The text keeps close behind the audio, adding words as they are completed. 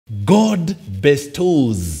God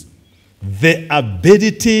bestows the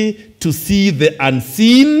ability to see the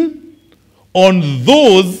unseen on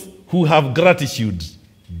those who have gratitude.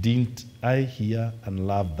 Didn't I hear and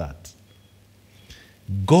love that?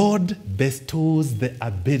 God bestows the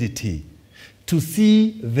ability to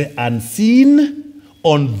see the unseen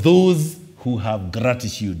on those who have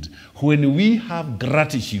gratitude. When we have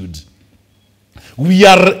gratitude, we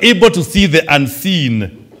are able to see the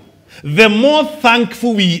unseen. The more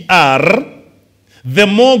thankful we are, the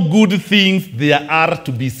more good things there are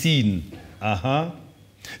to be seen.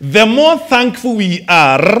 The more thankful we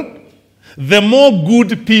are, the more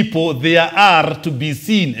good people there are to be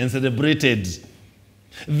seen and celebrated.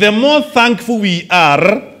 The more thankful we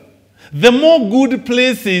are, the more good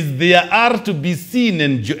places there are to be seen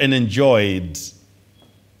and enjoyed.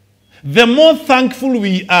 The more thankful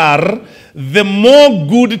we are, the more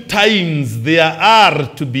good times there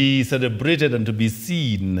are to be celebrated and to be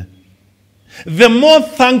seen. The more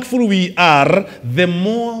thankful we are, the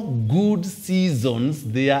more good seasons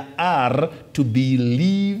there are to be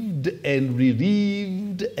lived and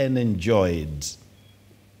relived and enjoyed.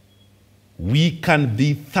 We can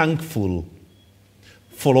be thankful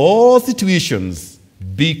for all situations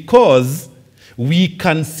because we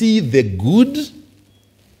can see the good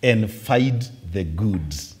and find the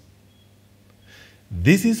good.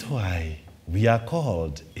 This is why we are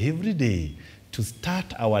called every day to start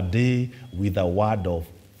our day with a word of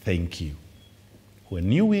thank you.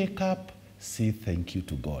 When you wake up, say thank you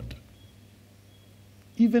to God.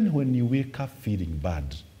 Even when you wake up feeling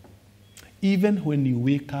bad, even when you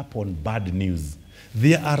wake up on bad news,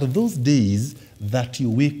 there are those days that you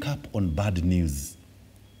wake up on bad news.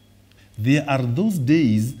 There are those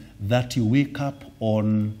days that you wake up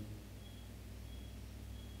on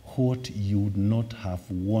what you would not have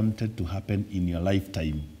wanted to happen in your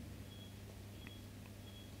lifetime.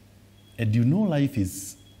 And you know life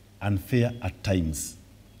is unfair at times.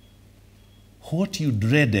 What you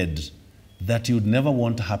dreaded that you'd never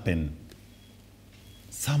want to happen,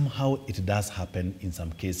 somehow it does happen in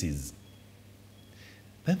some cases.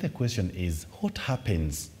 Then the question is, what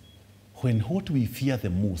happens when what we fear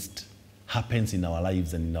the most happens in our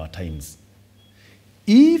lives and in our times?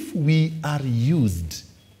 If we are used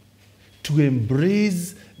to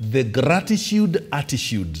embrace the gratitude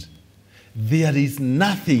attitude, there is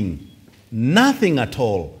nothing at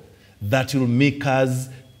all that will make us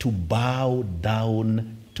to bow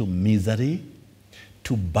down to misery,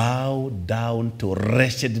 to bow down to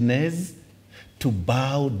wretchedness, to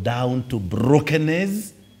bow down to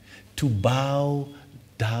brokenness, to bow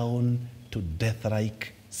down to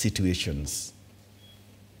death-like situations.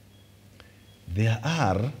 There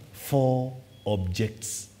are 4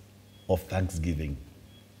 objects of thanksgiving.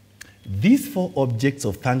 These 4 objects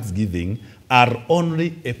of thanksgiving are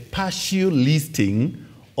only a partial listing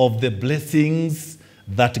of the blessings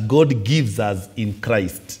that God gives us in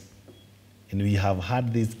Christ. And we have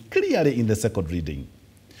had this clearly in the second reading.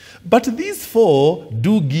 But these 4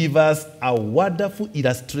 do give us a wonderful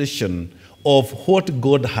illustration of what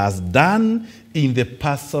God has done in the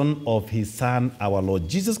person of his Son, our Lord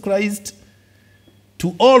Jesus Christ,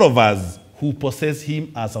 to all of us who possess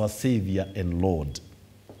him as our Savior and Lord.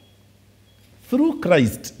 Through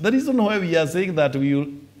Christ, the reason why we are saying that we will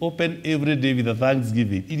open every day with a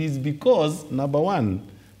thanksgiving, it is because, number 1,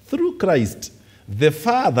 through Christ, the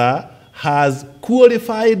Father has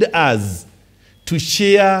qualified us to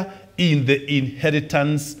share in the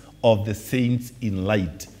inheritance of the saints in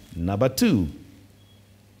light. Number 2,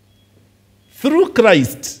 through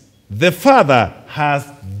Christ, the Father has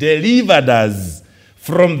delivered us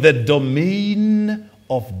from the domain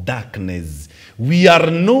of darkness. We are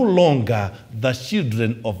no longer the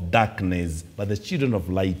children of darkness, but the children of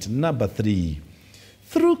light. Number 3,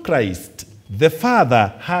 through Christ, the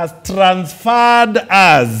Father has transferred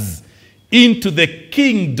us into the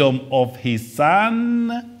kingdom of his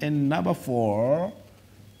Son. And number 4,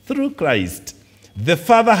 through Christ, the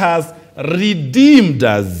Father has redeemed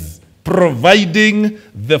us, providing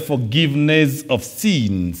the forgiveness of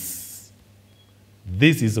sins.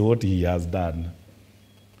 This is what he has done.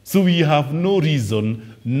 So we have no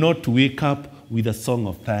reason not to wake up with a song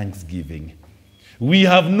of thanksgiving. We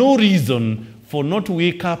have no reason for not to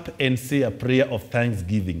wake up and say a prayer of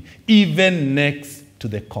thanksgiving, even next to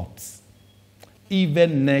the corpse,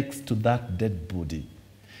 even next to that dead body,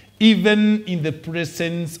 even in the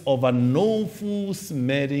presence of an awful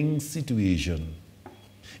smelling situation,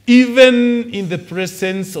 even in the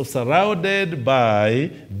presence of surrounded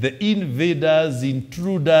by the invaders,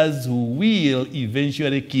 intruders who will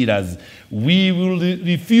eventually kill us. We will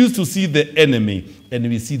refuse to see the enemy, and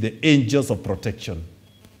we see the angels of protection.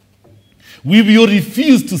 We will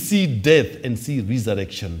refuse to see death and see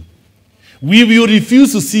resurrection. We will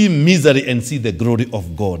refuse to see misery and see the glory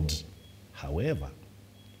of God. However,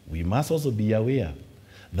 we must also be aware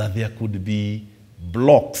that there could be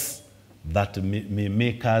blocks that may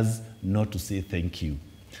make us not to say thank you.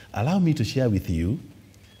 Allow me to share with you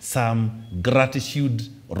some gratitude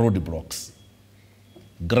roadblocks.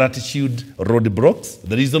 Gratitude roadblocks.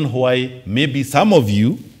 The reason why maybe some of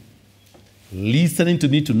you listening to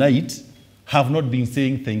me tonight have not been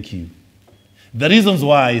saying thank you. The reasons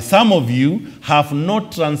why some of you have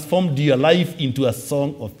not transformed your life into a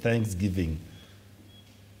song of thanksgiving.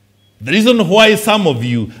 The reason why some of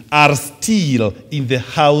you are still in the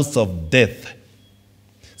house of death,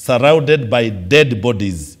 surrounded by dead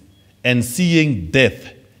bodies and seeing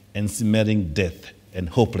death and smelling death and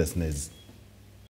hopelessness.